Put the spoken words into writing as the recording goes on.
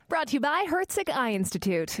Brought to you by Herzig Eye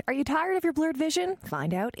Institute. Are you tired of your blurred vision?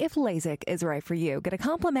 Find out if LASIK is right for you. Get a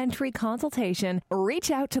complimentary consultation.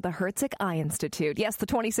 Reach out to the Herzig Eye Institute. Yes, the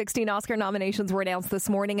 2016 Oscar nominations were announced this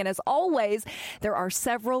morning, and as always, there are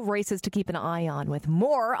several races to keep an eye on. With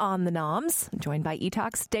more on the noms, joined by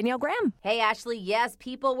eTalk's Danielle Graham. Hey, Ashley, yes,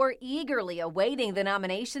 people were eagerly awaiting the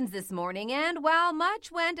nominations this morning, and while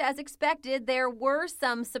much went as expected, there were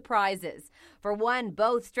some surprises. For one,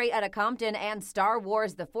 both Straight Outta Compton and Star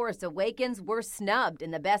Wars The Force Awakens were snubbed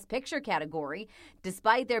in the Best Picture category,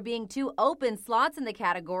 despite there being 2 open slots in the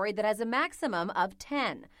category that has a maximum of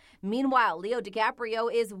 10. Meanwhile, Leo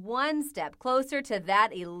DiCaprio is one step closer to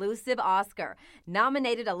that elusive Oscar,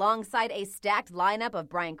 nominated alongside a stacked lineup of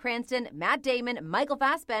Bryan Cranston, Matt Damon, Michael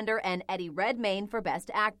Fassbender, and Eddie Redmayne for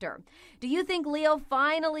Best Actor. Do you think Leo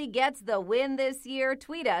finally gets the win this year?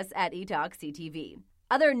 Tweet us at eTalkCTV.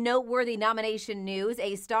 Other noteworthy nomination news,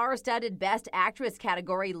 a star-studded Best Actress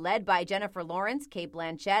category led by Jennifer Lawrence, Cate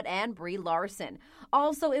Blanchett, and Brie Larson.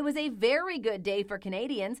 Also, it was a very good day for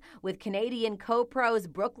Canadians, with Canadian co-pros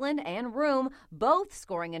Brooklyn and Room both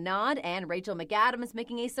scoring a nod, and Rachel McAdams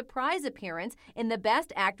making a surprise appearance in the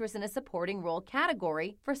Best Actress in a Supporting Role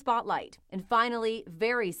category for Spotlight. And finally,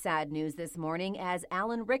 very sad news this morning as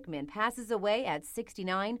Alan Rickman passes away at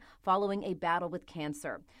 69 following a battle with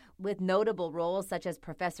cancer. With notable roles such as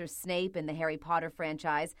Professor Snape in the Harry Potter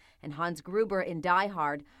franchise and Hans Gruber in Die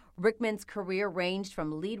Hard, Rickman's career ranged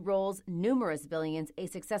from lead roles, numerous villains, a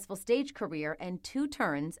successful stage career, and 2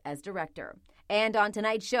 turns as director. And on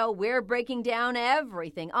tonight's show, we're breaking down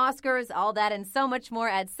everything Oscars, all that and so much more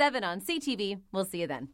at 7 on CTV. We'll see you then.